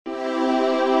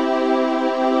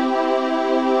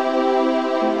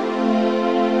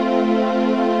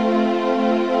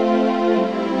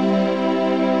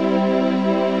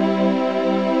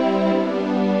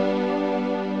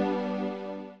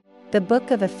The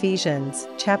book of Ephesians,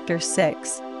 chapter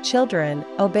 6. Children,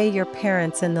 obey your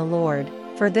parents in the Lord,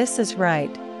 for this is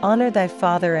right. Honor thy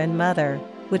father and mother,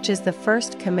 which is the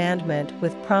first commandment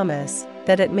with promise,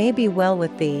 that it may be well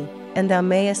with thee, and thou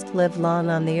mayest live long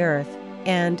on the earth.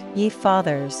 And, ye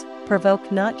fathers, provoke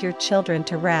not your children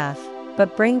to wrath,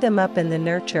 but bring them up in the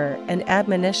nurture and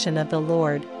admonition of the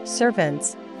Lord.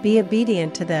 Servants, be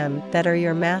obedient to them that are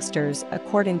your masters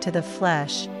according to the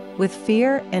flesh, with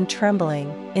fear and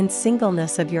trembling, in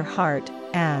singleness of your heart,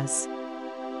 as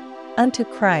unto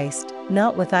Christ,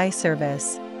 not with eye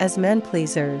service, as men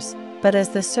pleasers, but as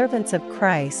the servants of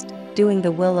Christ, doing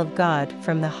the will of God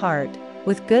from the heart,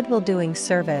 with good will doing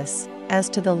service, as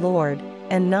to the Lord,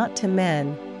 and not to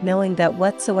men, knowing that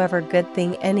whatsoever good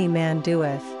thing any man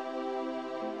doeth,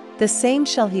 the same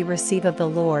shall he receive of the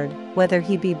Lord, whether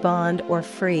he be bond or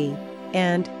free.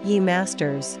 And, ye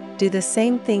masters, do the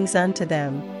same things unto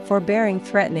them, forbearing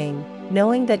threatening,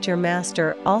 knowing that your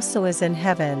master also is in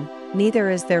heaven, neither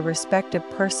is there respect of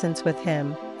persons with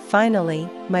him. Finally,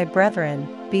 my brethren,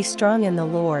 be strong in the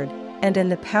Lord, and in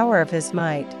the power of his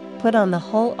might. Put on the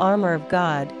whole armor of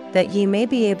God, that ye may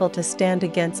be able to stand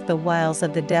against the wiles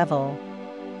of the devil.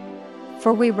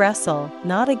 For we wrestle,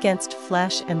 not against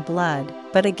flesh and blood,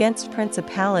 but against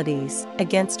principalities,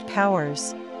 against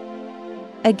powers,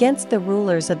 against the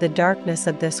rulers of the darkness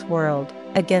of this world,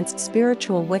 against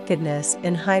spiritual wickedness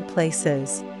in high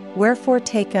places. Wherefore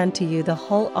take unto you the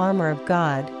whole armor of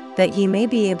God, that ye may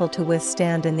be able to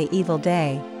withstand in the evil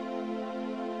day.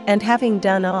 And having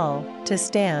done all, to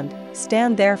stand,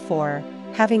 stand therefore,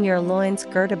 having your loins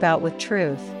girt about with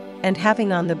truth, and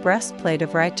having on the breastplate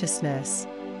of righteousness,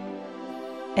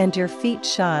 and your feet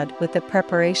shod with the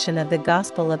preparation of the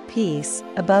gospel of peace.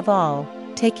 Above all,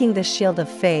 taking the shield of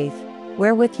faith,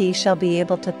 wherewith ye shall be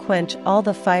able to quench all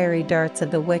the fiery darts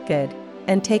of the wicked,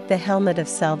 and take the helmet of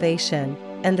salvation,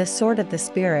 and the sword of the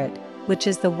Spirit, which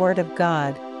is the word of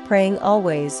God, praying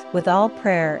always with all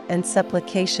prayer and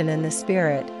supplication in the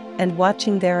Spirit, and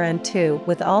watching thereunto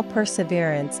with all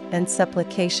perseverance and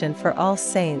supplication for all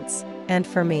saints, and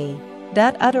for me,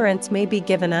 that utterance may be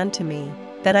given unto me,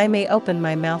 that I may open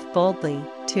my mouth boldly,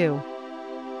 to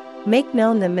make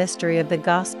known the mystery of the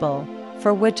gospel,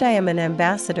 for which I am an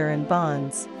ambassador in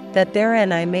bonds, that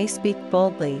therein I may speak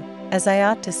boldly, as I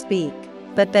ought to speak,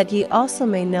 but that ye also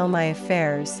may know my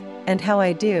affairs, and how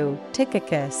I do.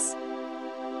 Tychicus,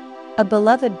 a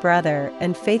beloved brother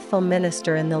and faithful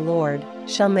minister in the Lord,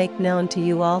 shall make known to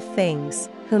you all things,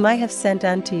 whom I have sent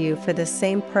unto you for the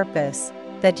same purpose,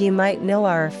 that ye might know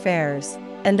our affairs,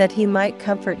 and that he might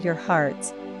comfort your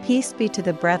hearts. Peace be to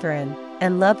the brethren,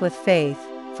 and love with faith,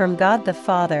 from God the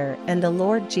Father and the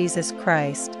Lord Jesus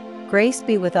Christ. Grace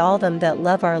be with all them that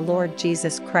love our Lord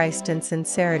Jesus Christ in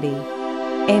sincerity.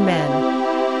 Amen.